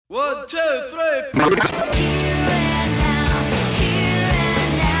1, 2, 3, 4.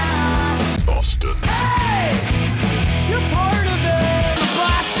 Boston. Hey! You're part of it!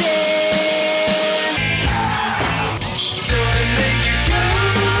 Boston! Gonna make you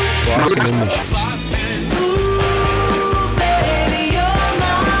good! Boston emissions. Boston! Ooh, baby, you're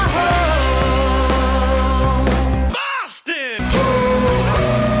my home! Boston!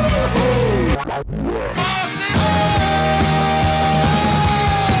 Boston!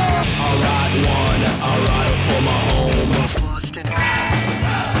 Alright, one, alright for my home. Boston.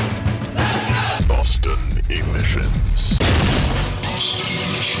 Boston emissions.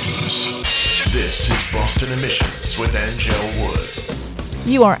 This is Boston Emissions with Angel Wood.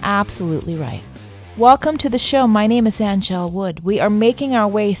 You are absolutely right. Welcome to the show. My name is Angel Wood. We are making our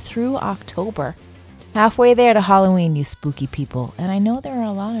way through October. Halfway there to Halloween, you spooky people. And I know there are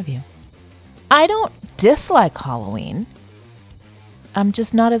a lot of you. I don't dislike Halloween. I'm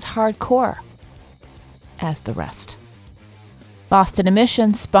just not as hardcore as the rest. Boston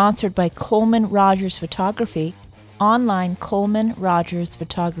Emissions, sponsored by Coleman Rogers Photography, online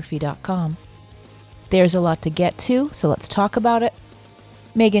colemanrogersphotography.com. There's a lot to get to, so let's talk about it.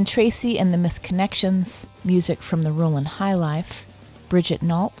 Magen, Tracy and the Misconnections, music from the Roland High Life, Bridget,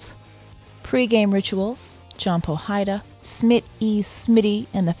 Nault, Pregame Rituals, Powhida, Smitty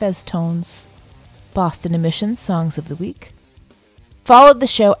and the Fezztones, Boston Emissions, Songs of the Week. Follow the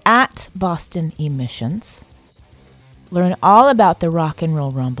show at Boston Emissions. Learn all about the Rock and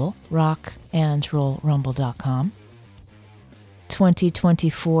Roll Rumble, rockandrollrumble.com.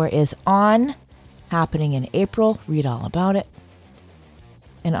 2024 is on, happening in April. Read all about it.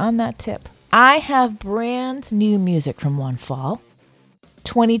 And on that tip, I have brand new music from One Fall,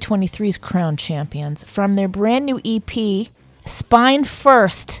 2023's crowned champions, from their brand new EP, Spine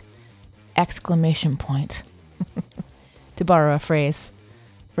First! To borrow a phrase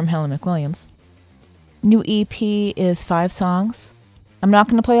from Helen McWilliams. New EP is 5 songs. I'm not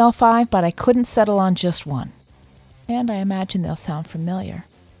going to play all 5, but I couldn't settle on just one. And I imagine they'll sound familiar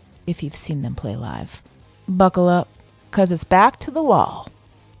if you've seen them play live. Buckle up, because it's back to the wall.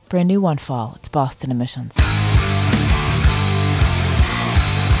 Brand new One Fall. It's Boston Emissions.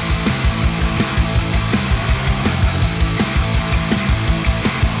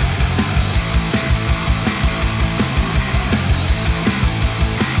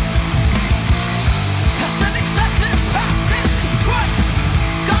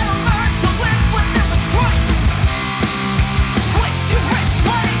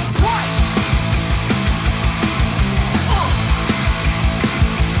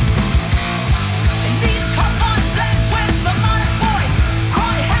 These come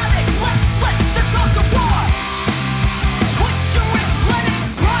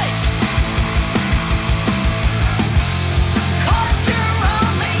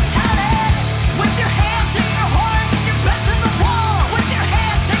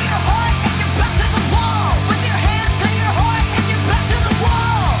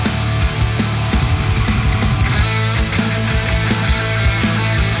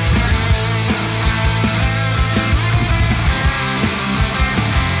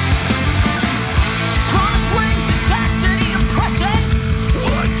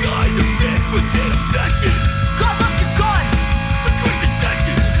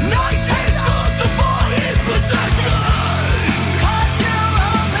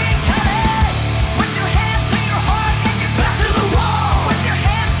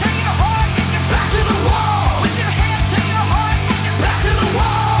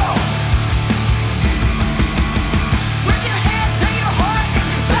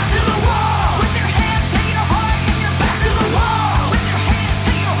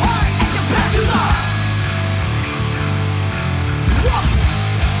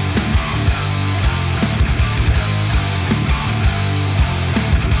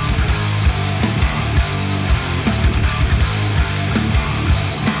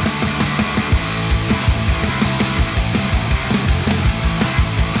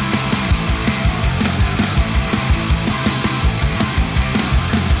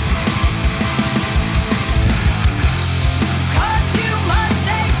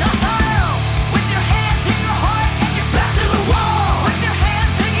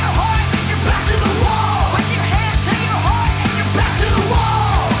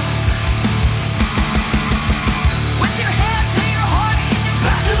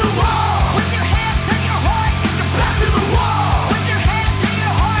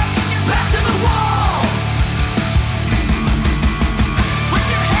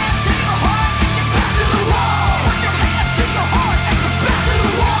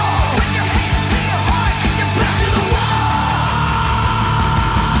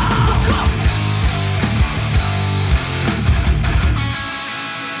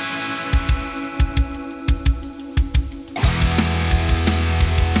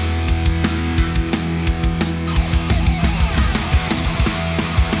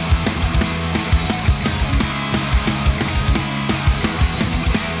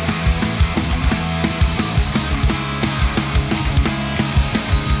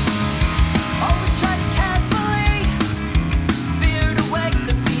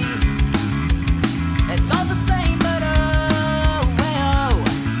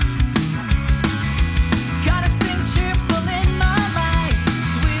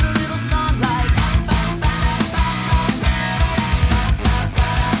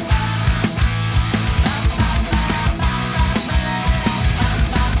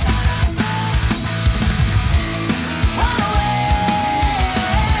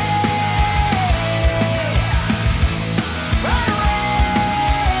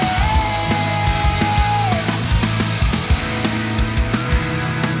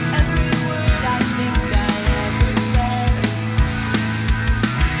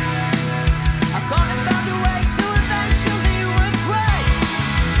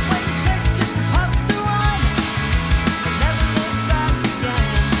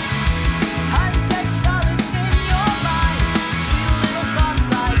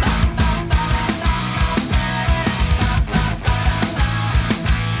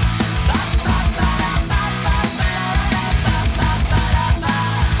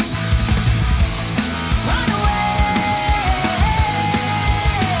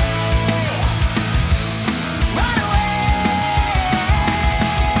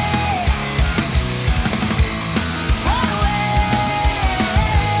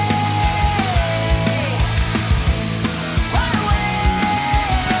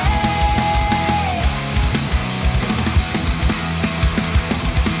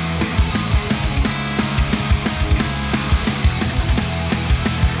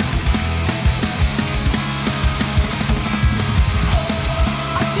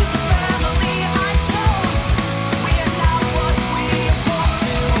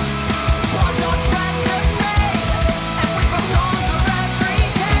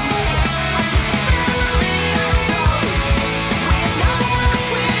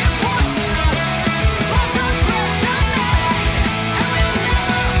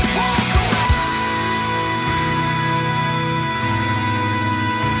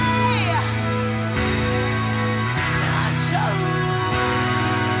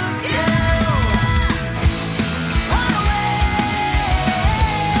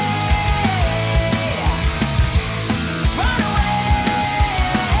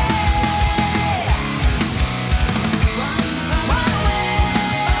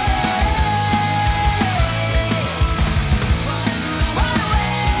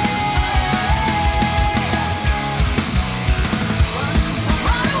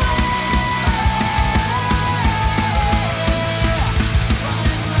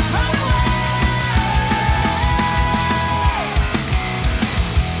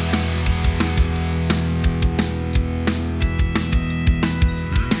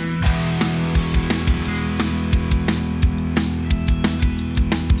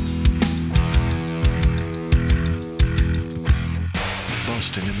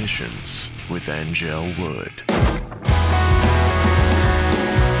Boston Emissions with Angel Wood.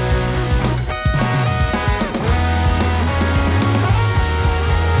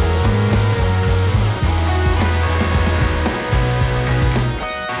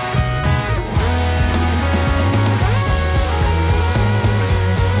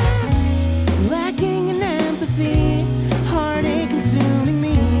 Lacking in empathy, heartache consuming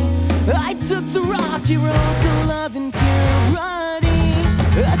me. I took the rocky road to love and purity.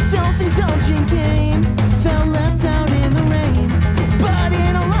 A self-indulgent game, found left out in the rain. But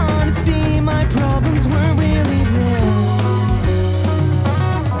in all honesty, my problems were really there.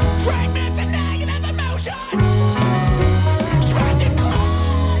 Fragments of negative emotion, scratch and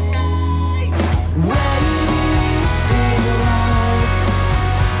claw me. Wasting life.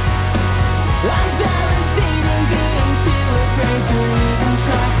 I'm validating being too afraid to even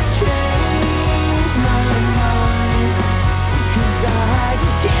try to change my mind. 'Cause I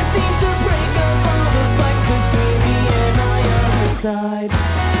can't seem to break up all the fights between me and my other side.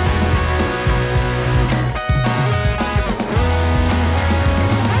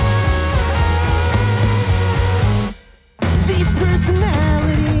 These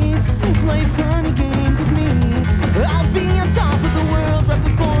personalities play funny games with me. I'll be on top of the world right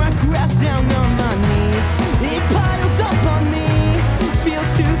before I crash down on my knees. It piles up on me, feel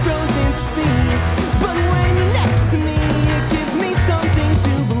too frozen to speak. But when you're next to me, it gives me something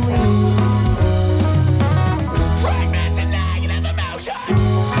to believe. Fragments of negative emotion,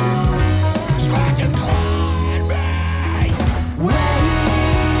 scratch and claw me. Wasting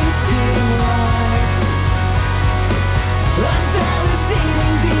life. I'm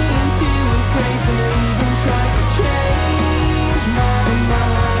validating being too afraid to even try to change my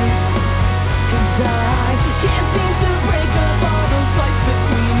mind. 'Cause I can't seem to break up all the fights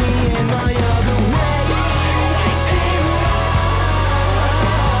between me and my other way. Wasting life.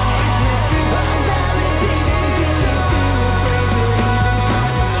 I'm validating being too afraid to even try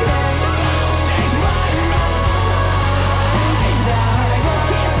to change my mind. 'Cause I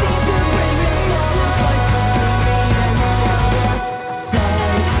can't seem to break up all the fights between me and my other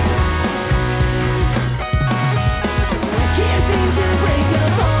side. Can't seem to break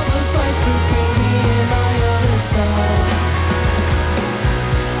up all the fights between me and my other side.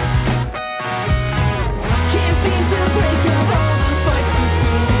 Can't seem to break up all the fights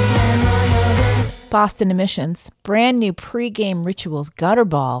between me and my other. Boston Emissions, brand new pregame rituals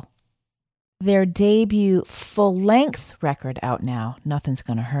Gutterball. Their debut full-length record out now, Nothing's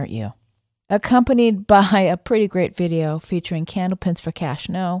Gonna Hurt You. Accompanied by a pretty great video featuring Candlepins for Cash.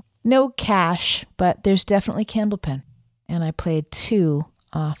 No cash, but there's definitely Candlepin. And I played 2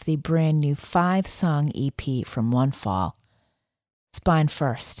 off the brand new 5-song EP from One Fall. Spine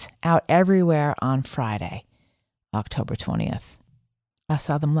First, out everywhere on Friday, October 20th. I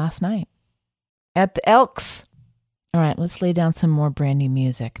saw them last night at the Elks. All right, let's lay down some more brand new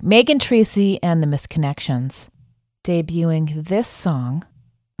music. Magen, Tracy, and the Misconnections, debuting this song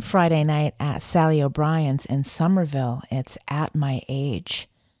Friday night at Sally O'Brien's in Somerville. It's At My Age,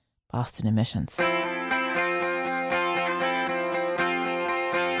 Boston Emissions.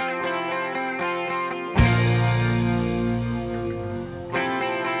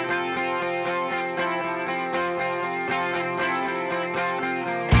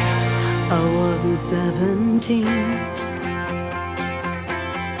 I wasn't 17.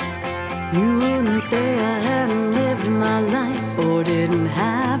 You wouldn't say I hadn't lived my life or didn't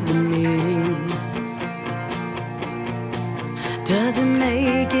have the means. Doesn't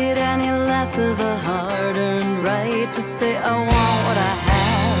make it any less of a hard-earned right to say I want what I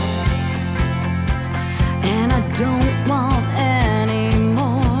have, and I don't want any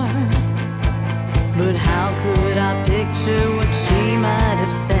more. But how could I picture what she might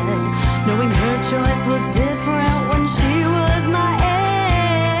have said, knowing her choice was different when she was my age?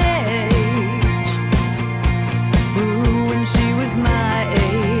 Ooh, when she was my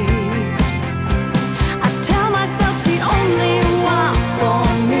age. I tell myself she'd only want for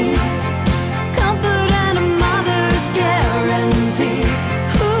me comfort and a mother's guarantee.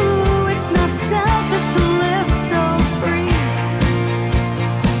 Ooh, it's not selfish to live so free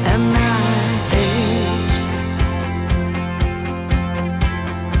at my age.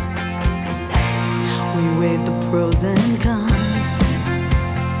 We weighed the pros and cons.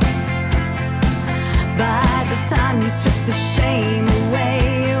 By the time you strip the shame away,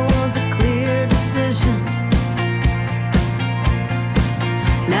 it was a clear decision.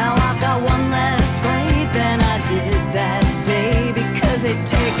 Now I've got one less right than I did that day, because they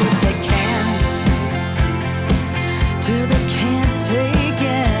take what they can till they can't take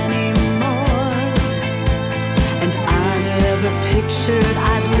anymore. And I never pictured word,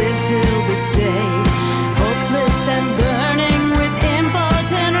 I'd live till this day. Hopeless and burning with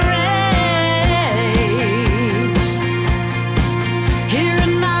impotent rage. Here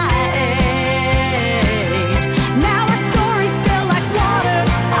in my age, now our stories spill like water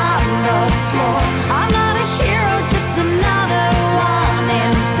on the floor. I'm not a hero, just another one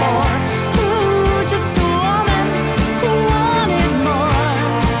in four. Ooh, just a woman who wanted more,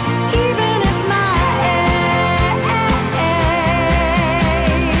 even at my age.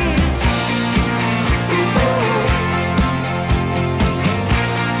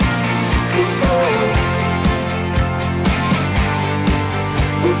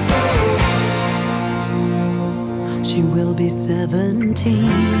 She will be 17.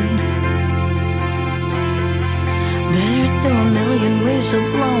 There's still a million ways she'll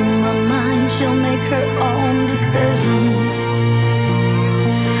blow my mind. She'll make her own decisions.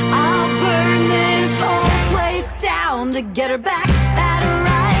 I'll burn this whole place down to get her back at her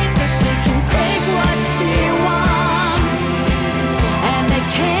right, so she can take what she wants, and they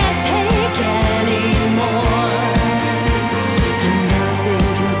can't take anymore. And nothing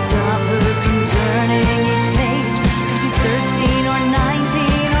can stop her from turning each page, if she's 13 or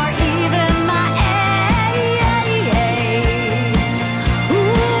 19 or even my age.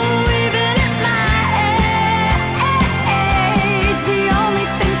 Ooh, even at my age, the only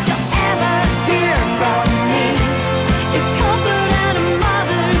thing she'll ever hear from me is comfort and a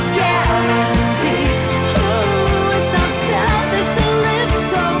mother's guarantee. Ooh, it's not selfish to live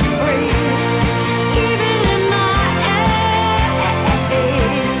so free, even in my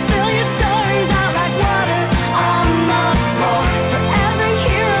age. Spill your stories out like water on the floor, for every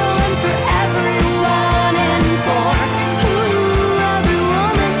hero and for everyone in four. Ooh, every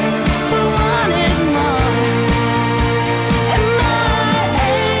woman who wanted more. At my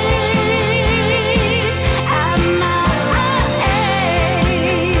age, at my age, at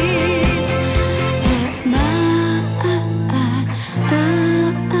my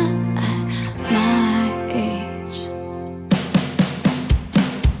age.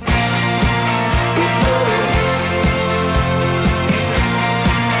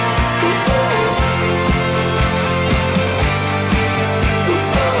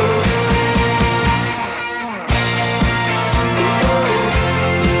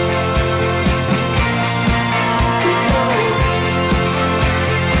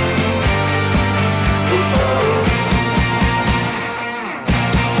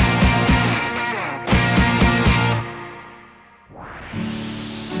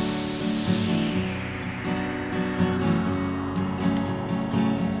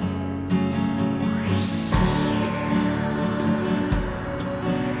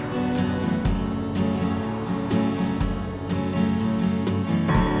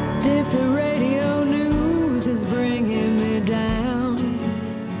 If the radio news is bringing me down,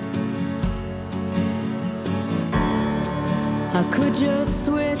 I could just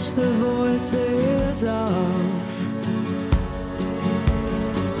switch the voices off.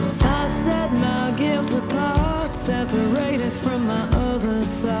 I set my guilt apart, separated from my other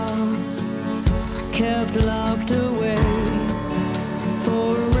thoughts, kept locked away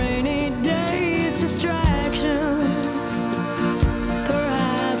for a rainy day's distraction.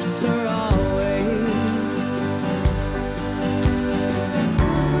 Perhaps for always.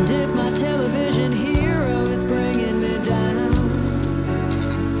 And if my television hero is bringing me down,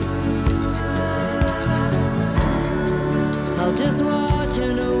 I'll just watch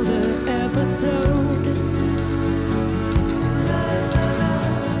an older episode.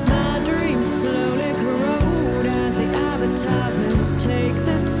 My dreams slowly corrode as the advertisements take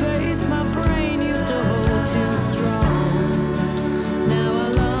the space my brain used to hold too strong. Now I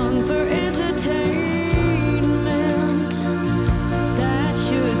long for entertainment that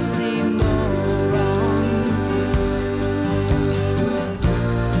should seem more wrong.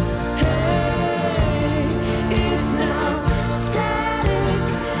 Hey, it's not static,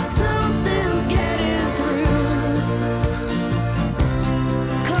 something's getting through,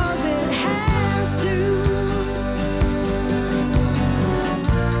 'cause it has to.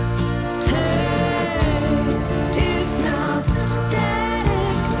 Hey, it's not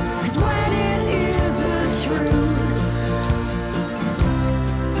static, 'cause when it is the truth,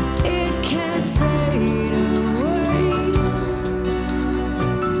 it can't fade away.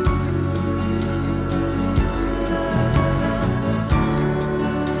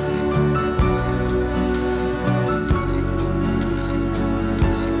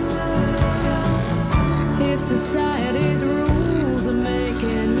 If society's rules are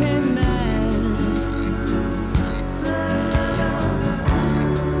making me mad,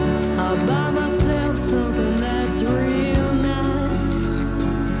 I'll buy myself something that's real nice.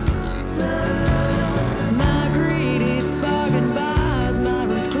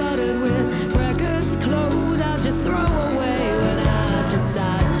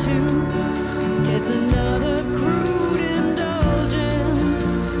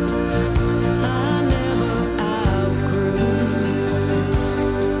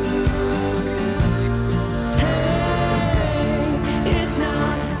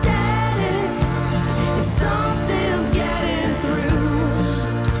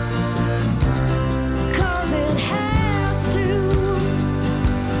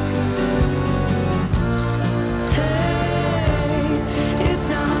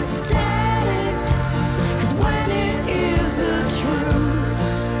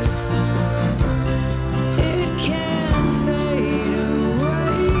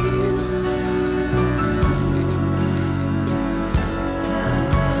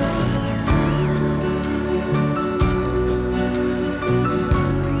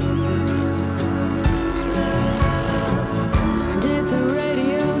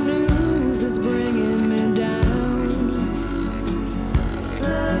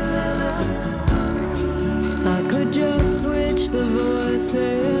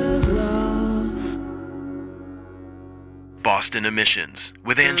 Boston Emissions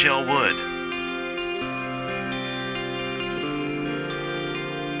with Angel Wood.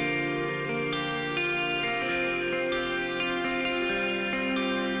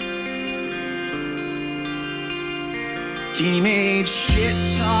 He made shit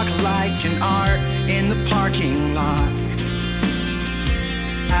talk like an art in the parking lot.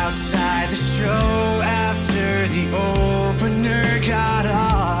 Outside the show after the opener got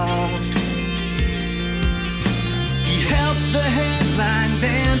off. He helped the headline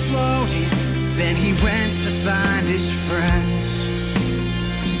bands loading, then he went to find his friends.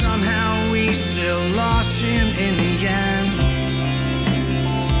 Somehow we still lost him in the end.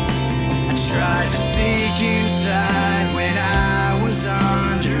 I tried to sneak inside when I was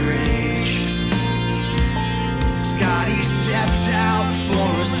underage. Scotty stepped out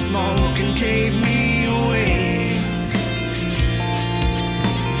for a smoke and gave me away.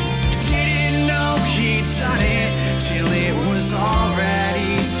 Didn't know he'd done it till it was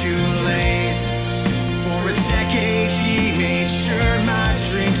already too late. For a decade he made sure my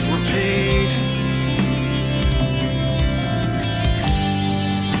drinks were paid.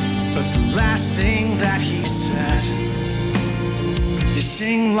 But the last thing that he said, you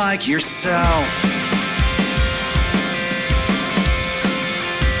sing like yourself.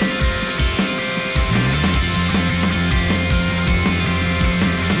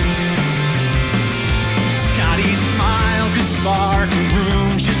 Spark a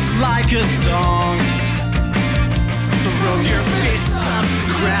room just like a song. Throw your fists up,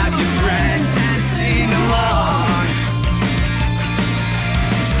 grab your friends and sing along.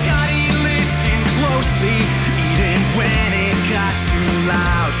 Scotty listened closely, even when it got too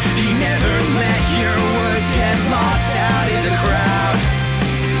loud. He never let your words get lost out in the crowd.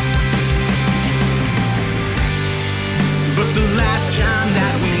 But the last time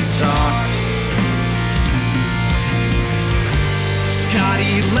that we talked,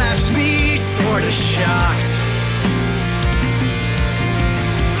 Scotty left me sorta shocked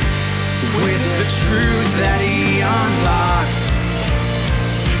with the truth that he unlocked.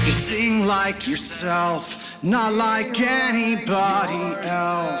 You sing like yourself, not like anybody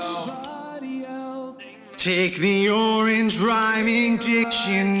else. Take the orange rhyming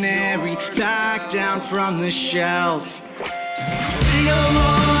dictionary back down from the shelf. Sing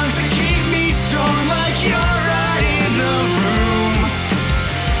along to keep me strong like you're right in the room.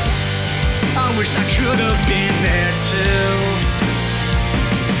 I wish I could have been there too,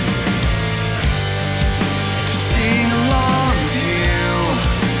 to sing along with you.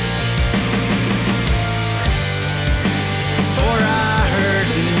 Before I heard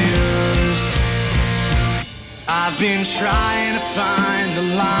the news, I've been trying to find the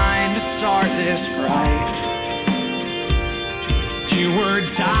line to start this right. You were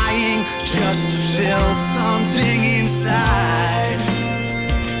dying just to fill something inside.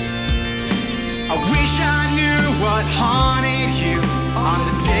 I wish I knew what haunted you on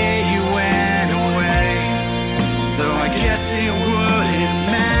the day you went away. Though I guess it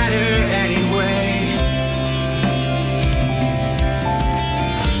wouldn't matter anyway.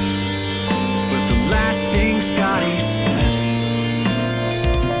 But the last thing Scotty said,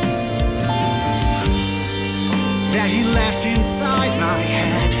 that he left inside my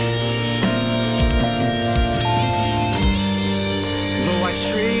head, though I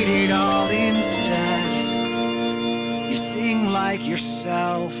traded all instead, you sing like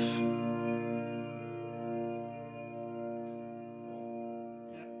yourself.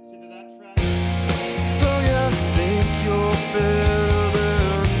 So you think you're better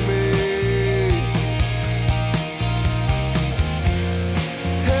than me?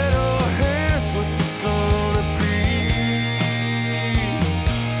 Head or hands, what's it gonna be?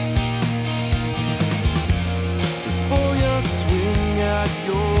 Before you swing at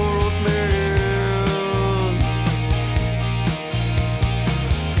your man,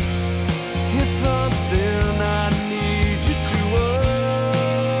 here's something I need you to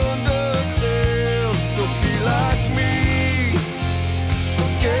understand. Don't be like me.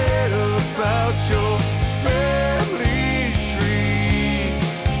 Forget about your family tree.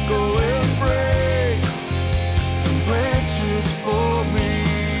 Go and break some branches for me.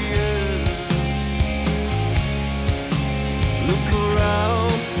 Yeah. Look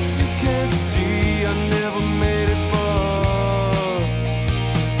around.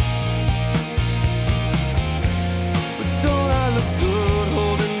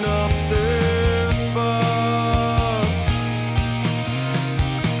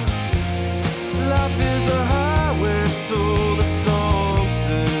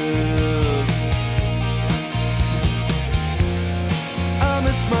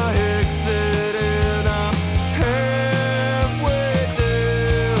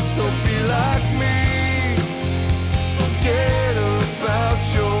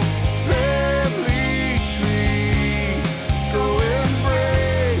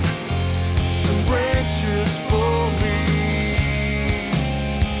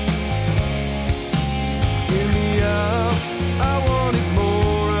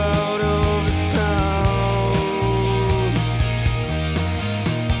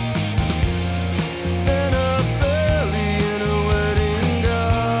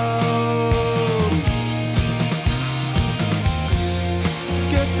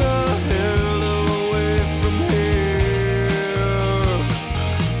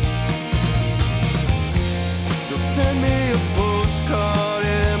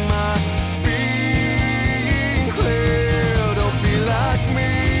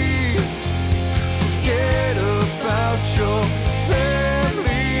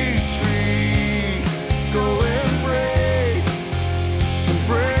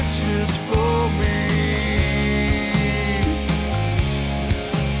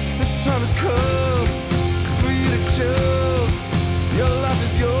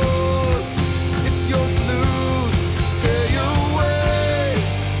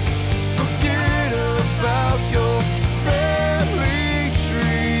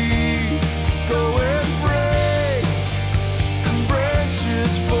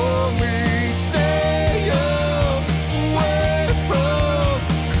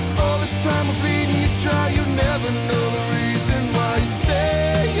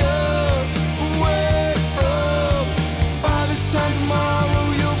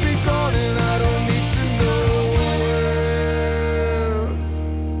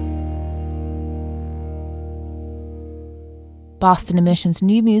 Boston Emissions'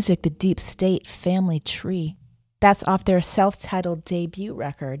 new music, The Deep State Family Tree. That's off their self-titled debut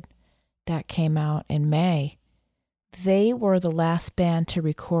record that came out in May. They were the last band to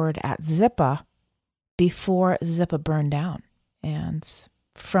record at Zippa before Zippa burned down. And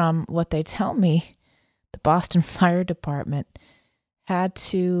from what they tell me, the Boston Fire Department had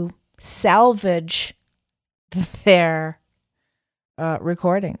to salvage their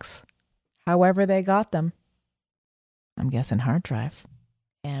recordings, however they got them. I'm guessing hard drive.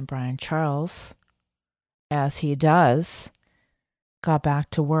 And Brian Charles, as he does, got back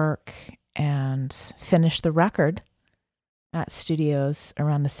to work and finished the record at studios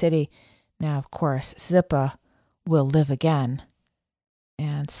around the city. Now, of course, Zippa will live again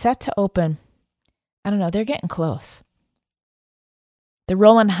and set to open. I don't know, they're getting close. The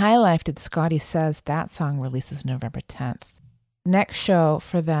Roland High Life Did Scotty Says. That song releases November 10th. Next show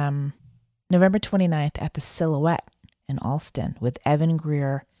for them, November 29th at the Silhouette in Alston with Evan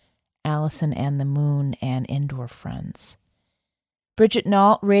Greer, Allison and the Moon, and Indoor Friends. Bridget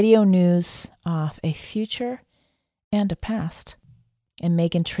Nault, radio news off A Future and a Past. And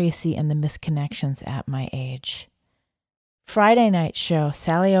Megan Tracy and the Misconnections, At My Age. Friday night show,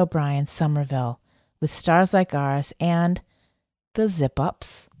 Sally O'Brien, Somerville, with Stars Like Ours and the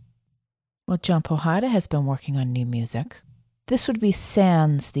Zip-Ups. Well, John Powhida has been working on new music. This would be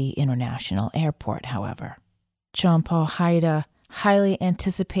sans the International Airport, however. John Powhida, highly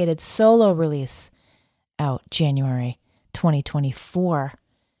anticipated solo release, out January 2024.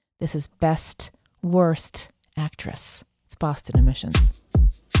 This is Best Worst Actress. It's Boston Emissions.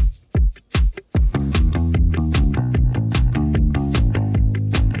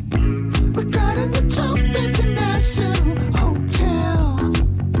 We got in the top international hotel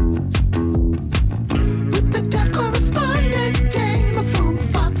with the deaf correspondent dame from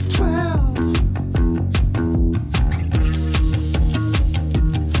Fox 12.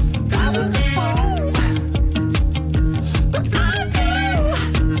 I was a fool, but I knew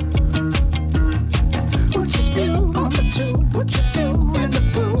what you spew on the tube, what you do.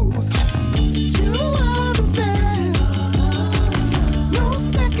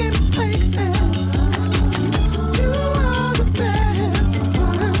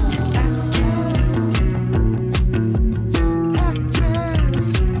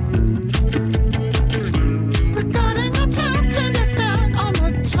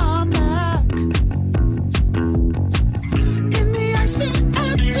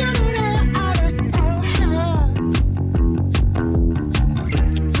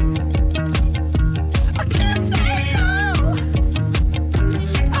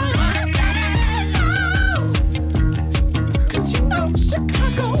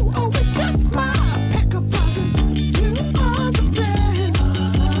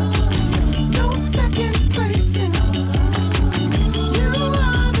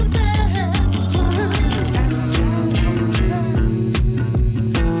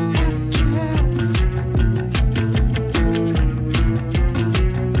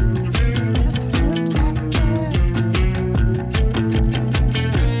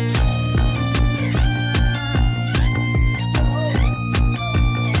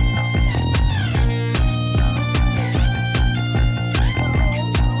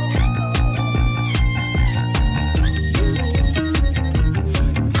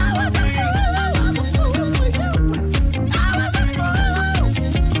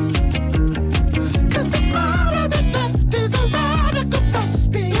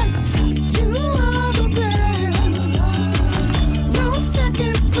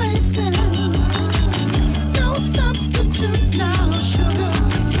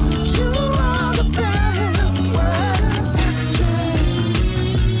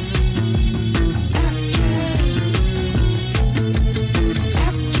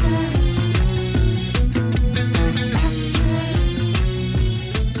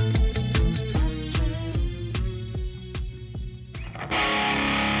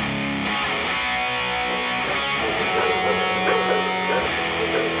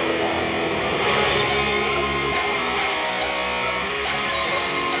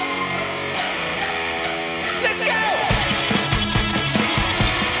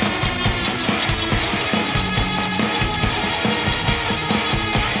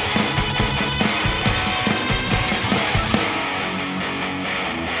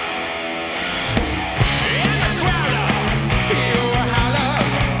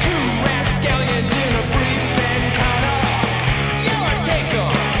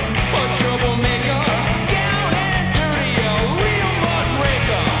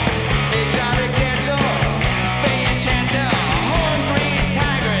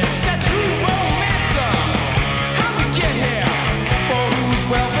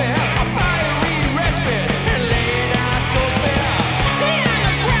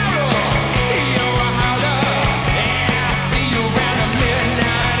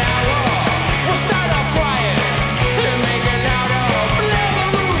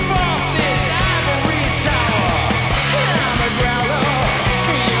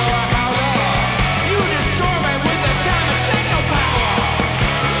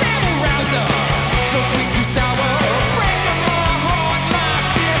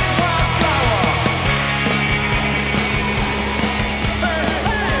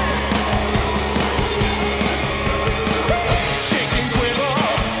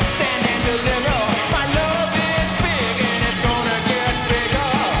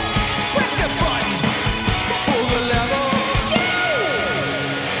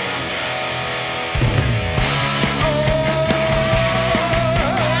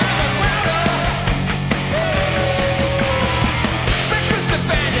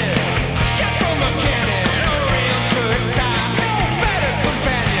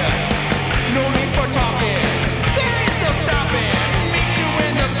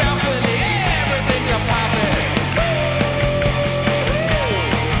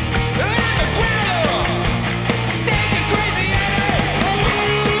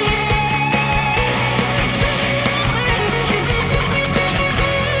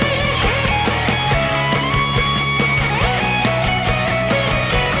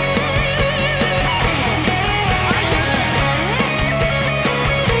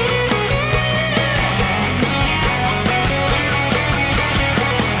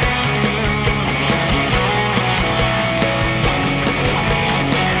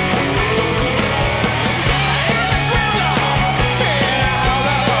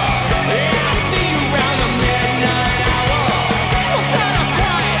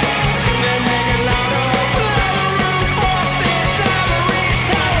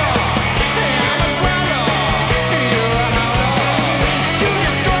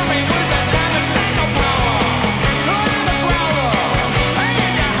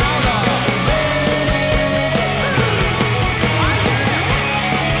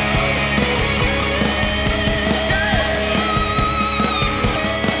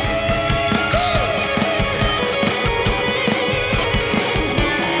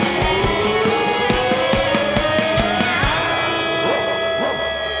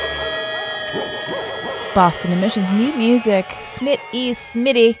 Boston Emissions, new music,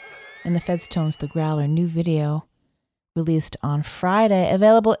 Smitty, and the Fezztones, The Growler, new video released on Friday,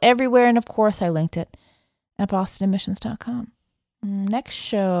 available everywhere, and of course I linked it at bostonemissions.com. Next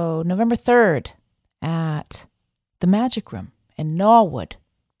show, November 3rd at the Magic Room in Norwood.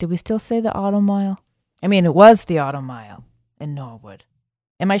 Did we still say the Auto Mile? I mean, it was the Auto Mile in Norwood.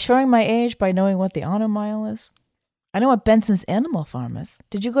 Am I showing my age by knowing what the Auto Mile is? I know what Benson's Animal Farm is.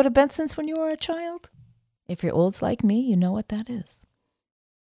 Did you go to Benson's when you were a child? If you're old like me, you know what that is.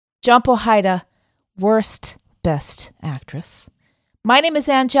 John Powhida, Worst Best Actress. My name is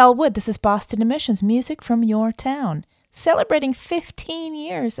Angel Wood. This is Boston Emissions, music from your town. Celebrating 15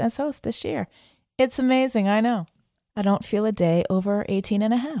 years as host this year. It's amazing, I know. I don't feel a day over 18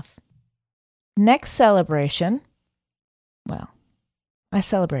 and a half. Next celebration, well, I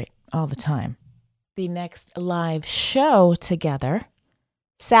celebrate all the time. The next live show together,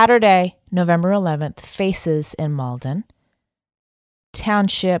 Saturday, November 11th, Faces in Malden.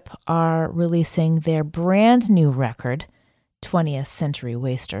 Township are releasing their brand new record, 20th Century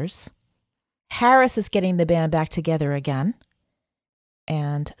Wasters. Harris is getting the band back together again.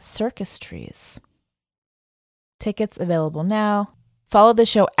 And Circus Trees. Tickets available now. Follow the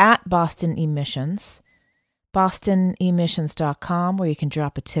show at Boston Emissions. BostonEmissions.com, where you can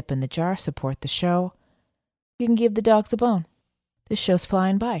drop a tip in the jar, support the show. You can give the dogs a bone. This show's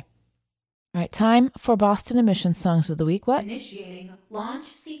flying by. All right, time for Boston Emissions Songs of the Week. What? Initiating launch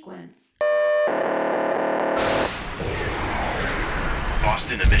sequence.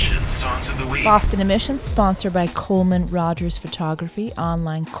 Boston Emissions Songs of the Week. Boston Emissions, sponsored by Coleman Rogers Photography,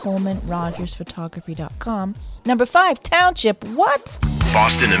 online ColemanRogersPhotography.com. Number 5, Township. What?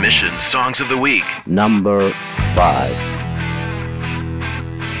 Boston Emissions Songs of the Week. Number 5.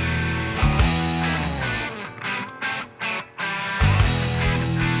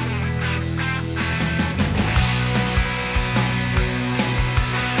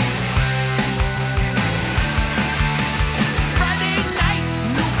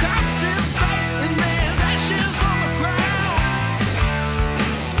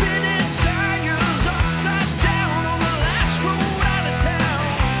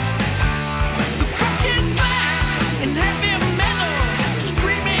 And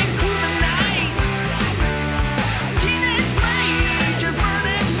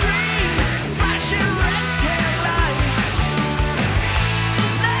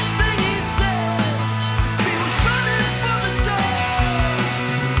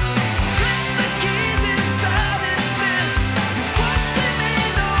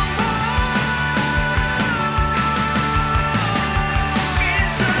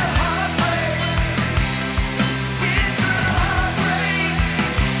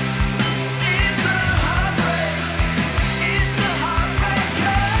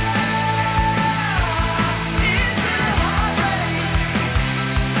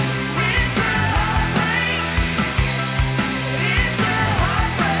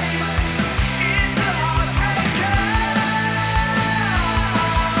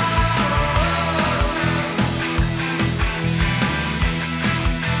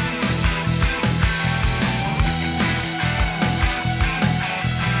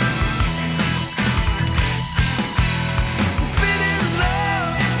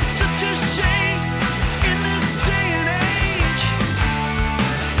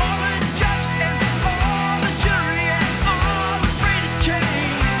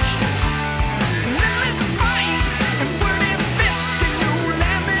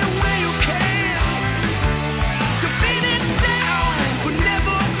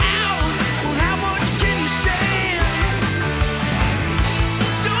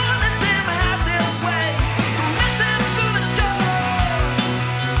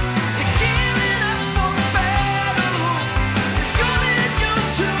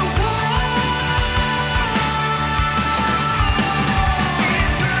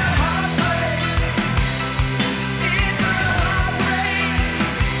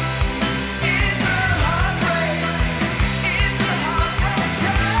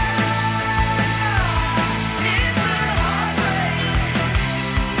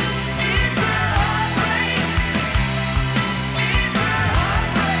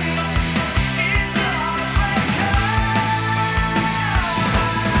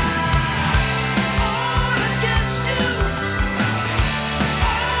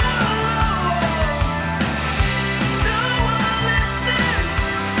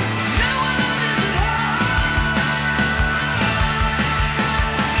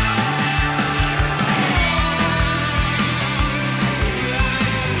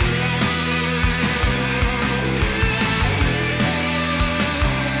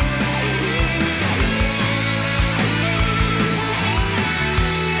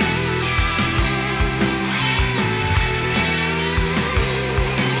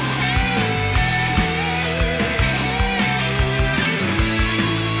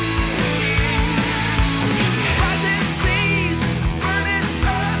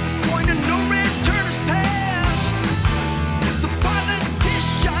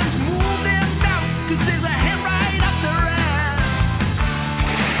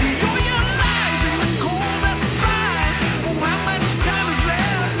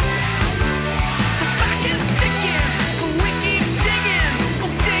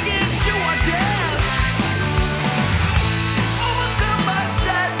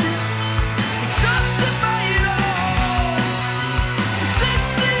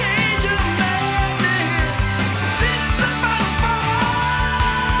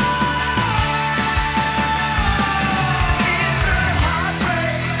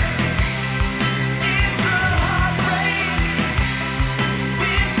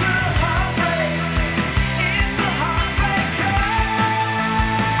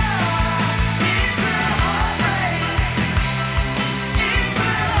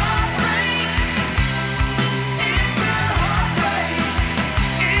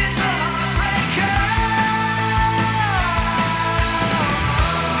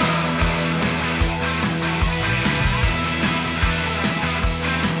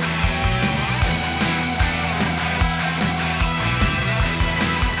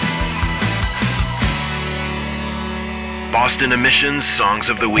Boston Emissions Songs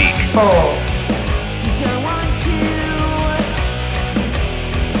of the Week. Don't want to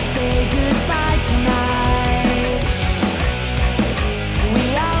say goodbye tonight. We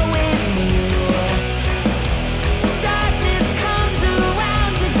always knew darkness comes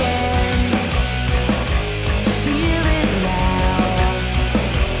around again. Feel it now.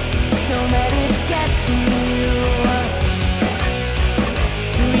 Don't let it get to you.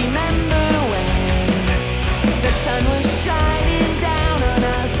 Remember when the sun was shining down on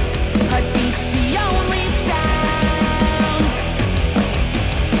us? Heartbeats the only sound.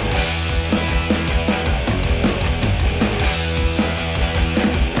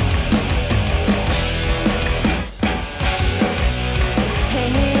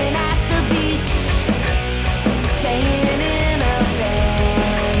 Hanging at the beach, playing in a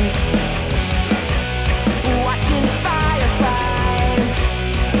band, watching fireflies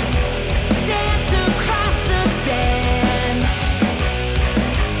dance across the sand.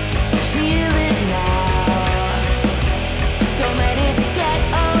 Feel it now. Don't let it get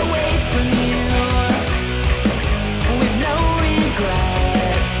away from you. With no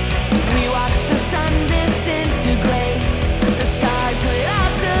regret, we watch the sun disintegrate. The stars lit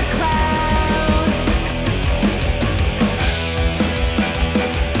up the clouds.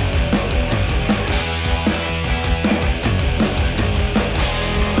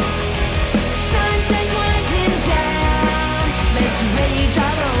 Sunshine's winding down, let's rage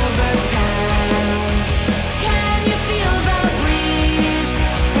all over town. Can you feel the breeze?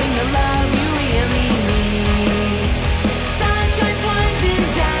 Bring the love you really need. Sunshine's winding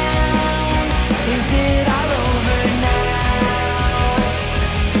down, is it all over now?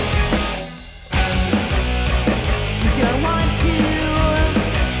 Don't want to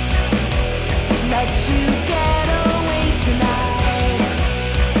let you get away tonight.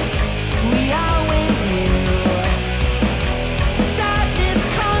 We always knew darkness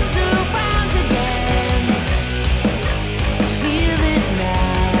comes around again. Feel it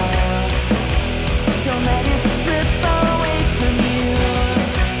now. Don't let it slip away from you.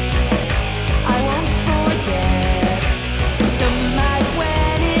 I won't forget the night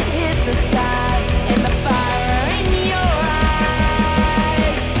when it hit the sky and the fire in your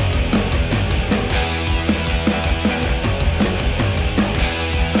eyes.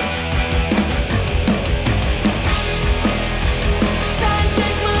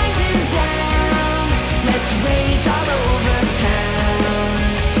 Sunshine's winding down, let's rage all over town.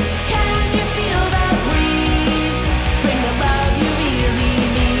 Can you feel that breeze? Bring the love you really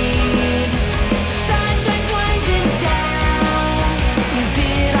need. Sunshine's winding down, is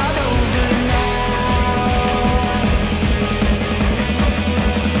it all over now?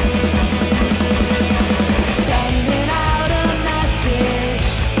 Sending out a message,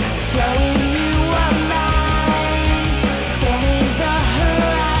 throwing you a line, scanning the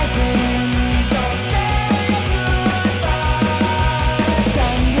horizon. Don't say goodbye.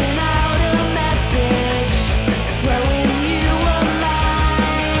 Sending out a message, throwing you a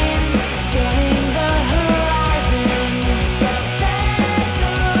line, scanning the horizon. Don't say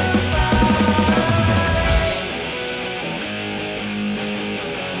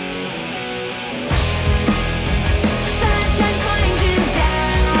Sunshine's winding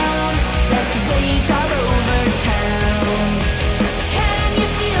down, let's rage all over town. Can you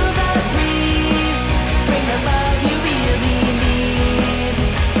feel the breeze? Bring the love you really need.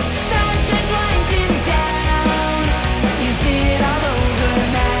 Sunshine's winding down, is it all over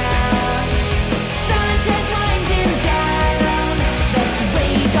now? Sunshine's winding down, let's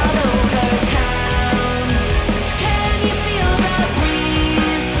rage all over town. Can you feel the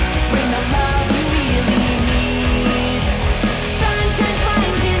breeze? Bring the love you really need. Sunshine's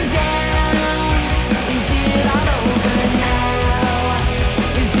winding down, is it all over now?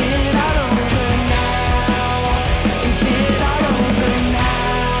 Is it all over now? Is it all over now?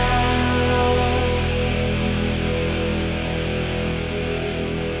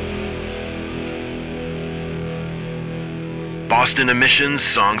 Boston Emissions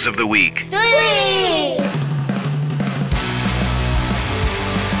Songs of the Week.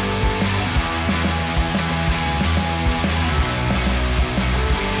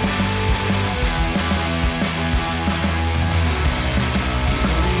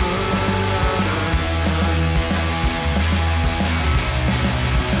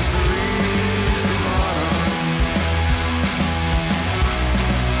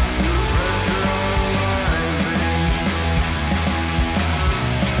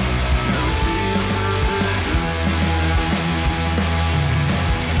 Never see the surface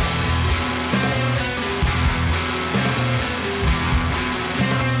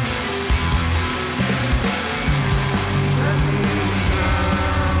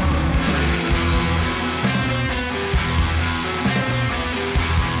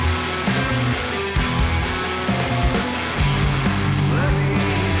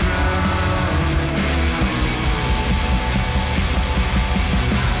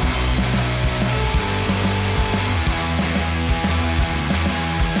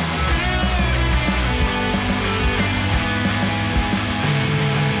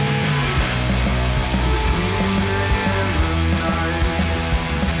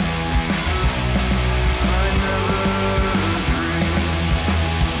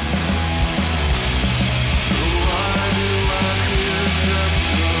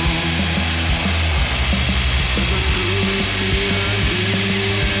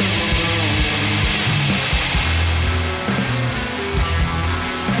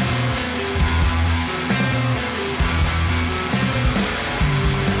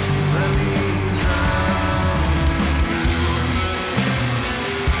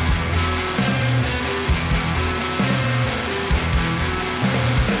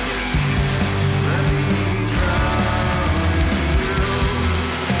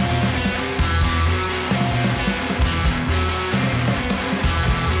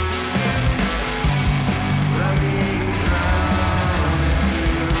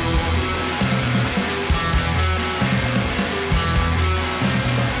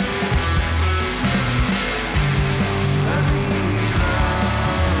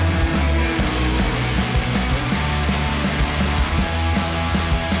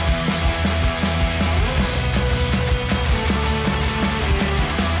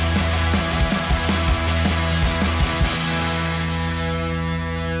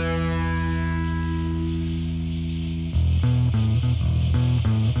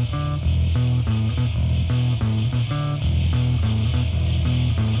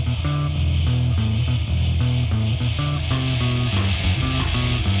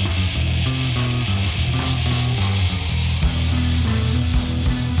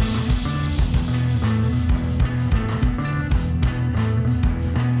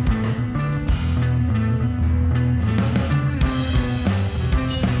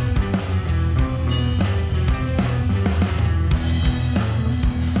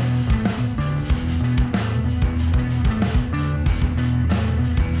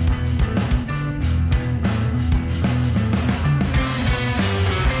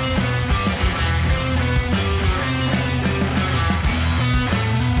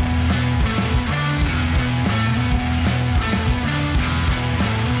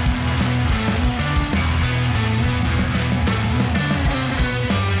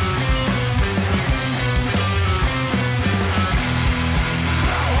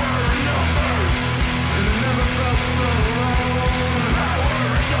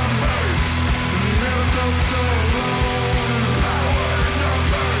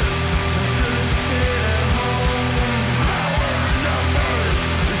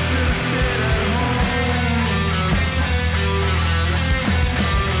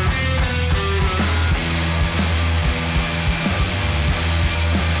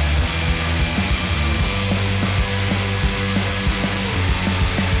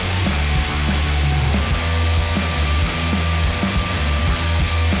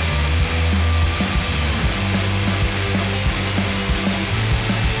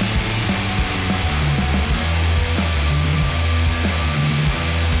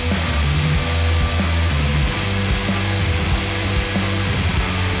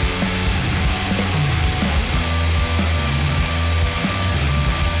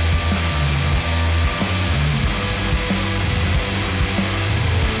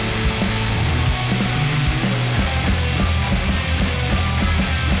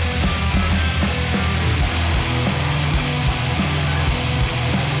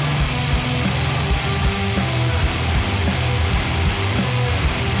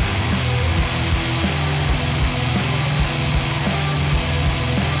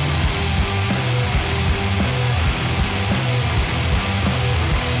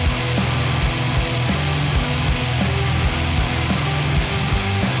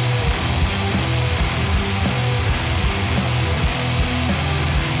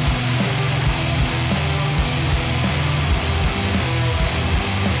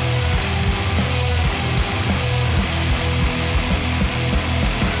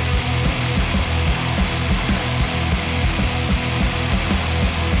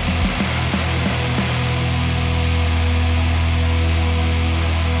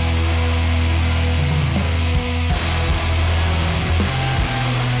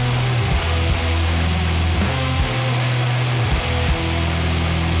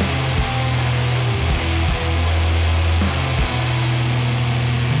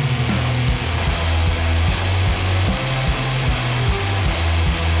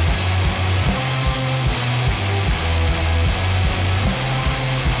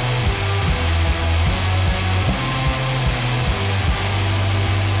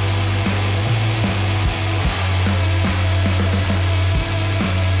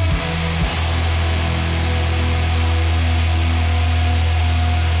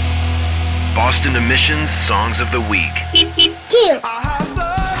Boston Emissions Songs of the Week.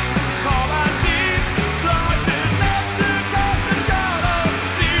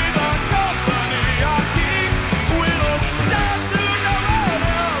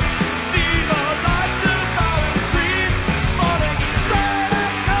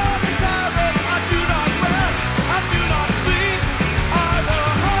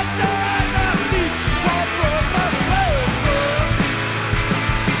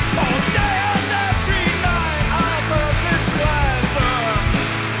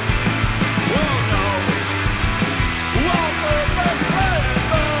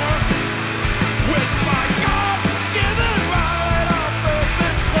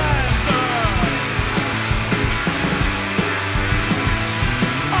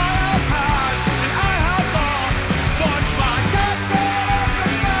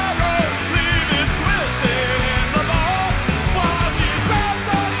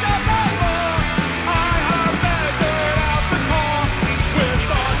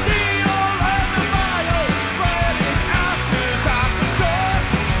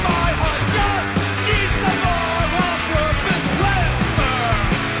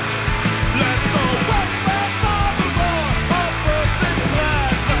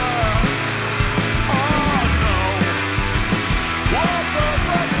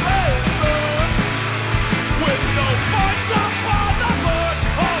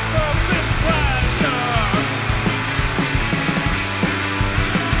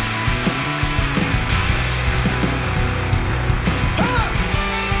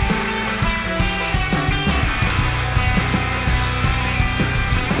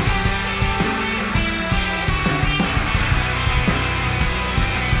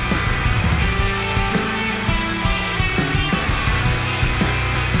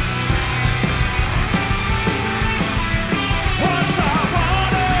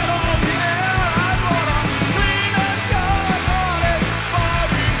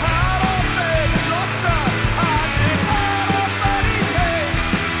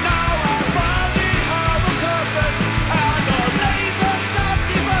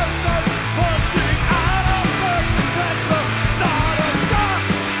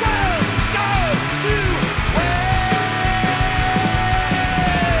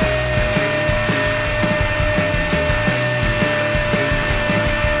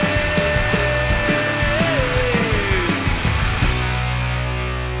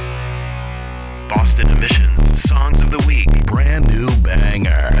 Boston Emissions Songs of the Week. Brand new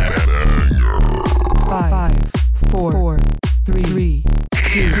banger. 5, 4, 3, 2.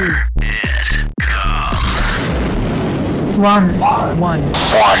 Here it comes. 1.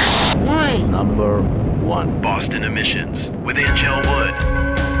 Number 1. Boston Emissions with Angel Wood.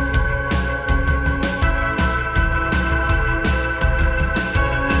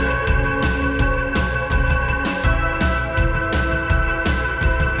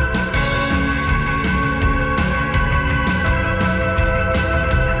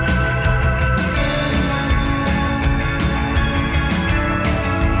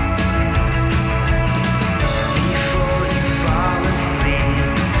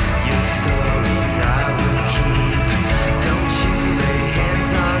 Your stories I will keep. Don't you lay hands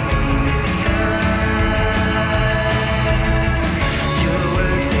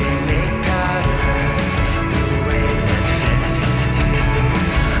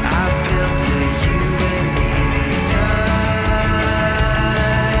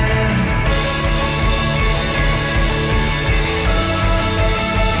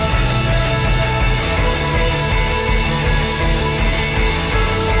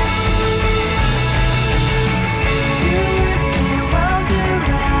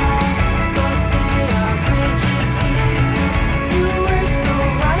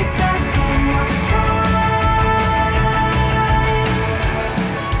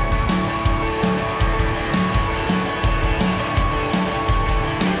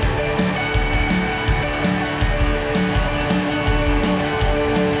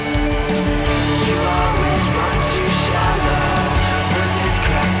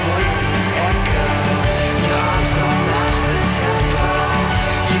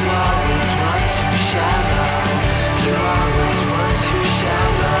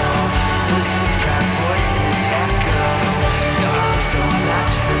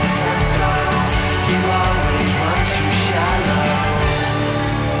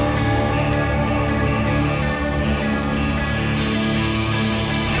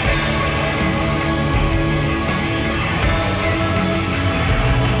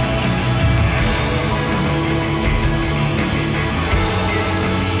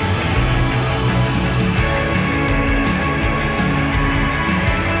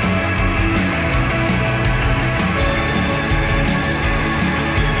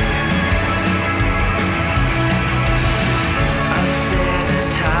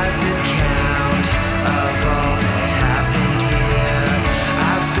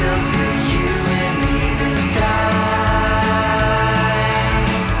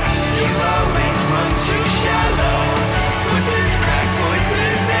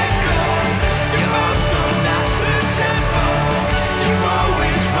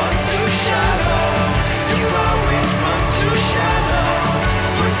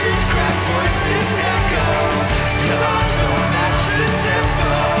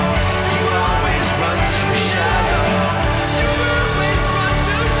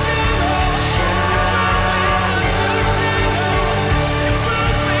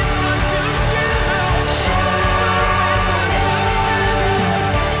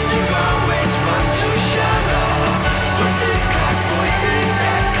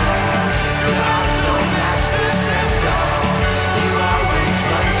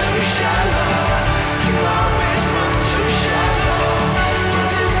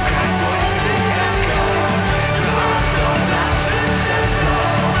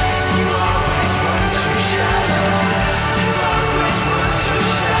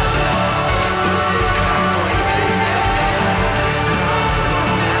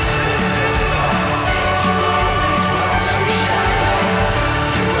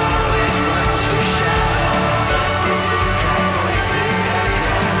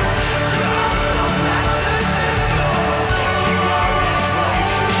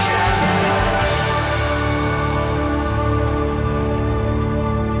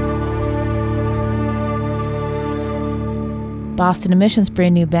Boston Emissions'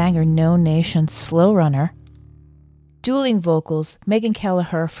 brand new banger, No Nation Slow Runner. Dueling vocals, Megan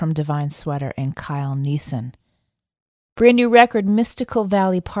Kelleher from Divine Sweater and Kyle Neeson. Brand new record, Mystical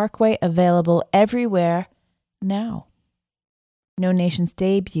Valley Parkway, available everywhere now. No Nation's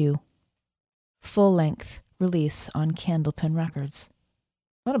debut, full-length release on Candlepin Records.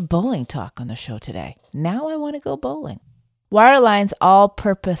 A lot of bowling talk on the show today. Now I want to go bowling. Wireline's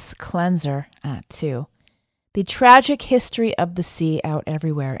All-Purpose Cleanser at 2. The Tragic History of the Sea out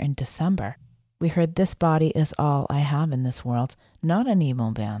everywhere in December. We heard This Body Is All I Have in This World, not an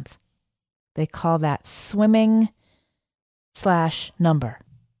emo band. They call that swimming/number.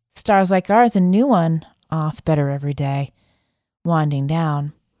 Stars Like Ours, a new one off Better Every Day, Winding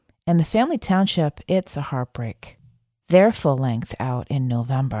Down. And The Family Township, It's a Heartbreak. Their full length out in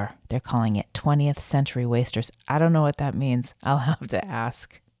November. They're calling it 20th Century Wasters. I don't know what that means. I'll have to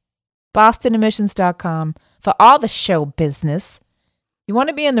ask. BostonEmissions.com for all the show business. You want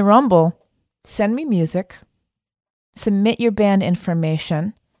to be in the Rumble? Send me music. Submit your band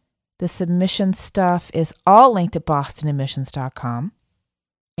information. The submission stuff is all linked at BostonEmissions.com.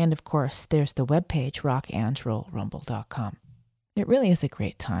 And of course, there's the webpage, rockandrollrumble.com. It really is a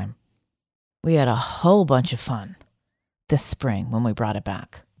great time. We had a whole bunch of fun this spring when we brought it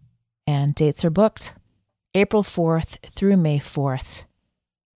back. And dates are booked. April 4th through May 4th.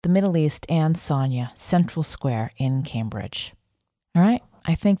 The Middle East and Sonia, Central Square in Cambridge. All right,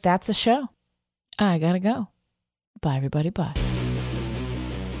 I think that's a show. I gotta go. Bye, everybody. Bye.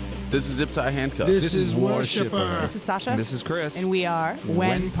 This is Zip Tie Handcuffs. This is Worshipper. This is Sasha. This is Chris. And we are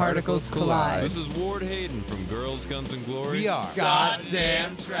When Particles Collide. This is Ward Hayden from Girls, Guns, and Glory. We are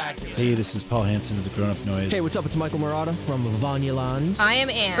Goddamn Dracula. Hey, this is Paul Hansen of the Grown Up Noise. Hey, what's up? It's Michael Murata from Vanyland. I am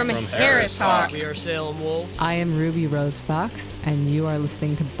Anne from Harris Hawk. We are Salem Wolves. I am Ruby Rose Fox, and you are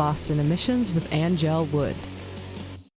listening to Boston Emissions with Angel Wood.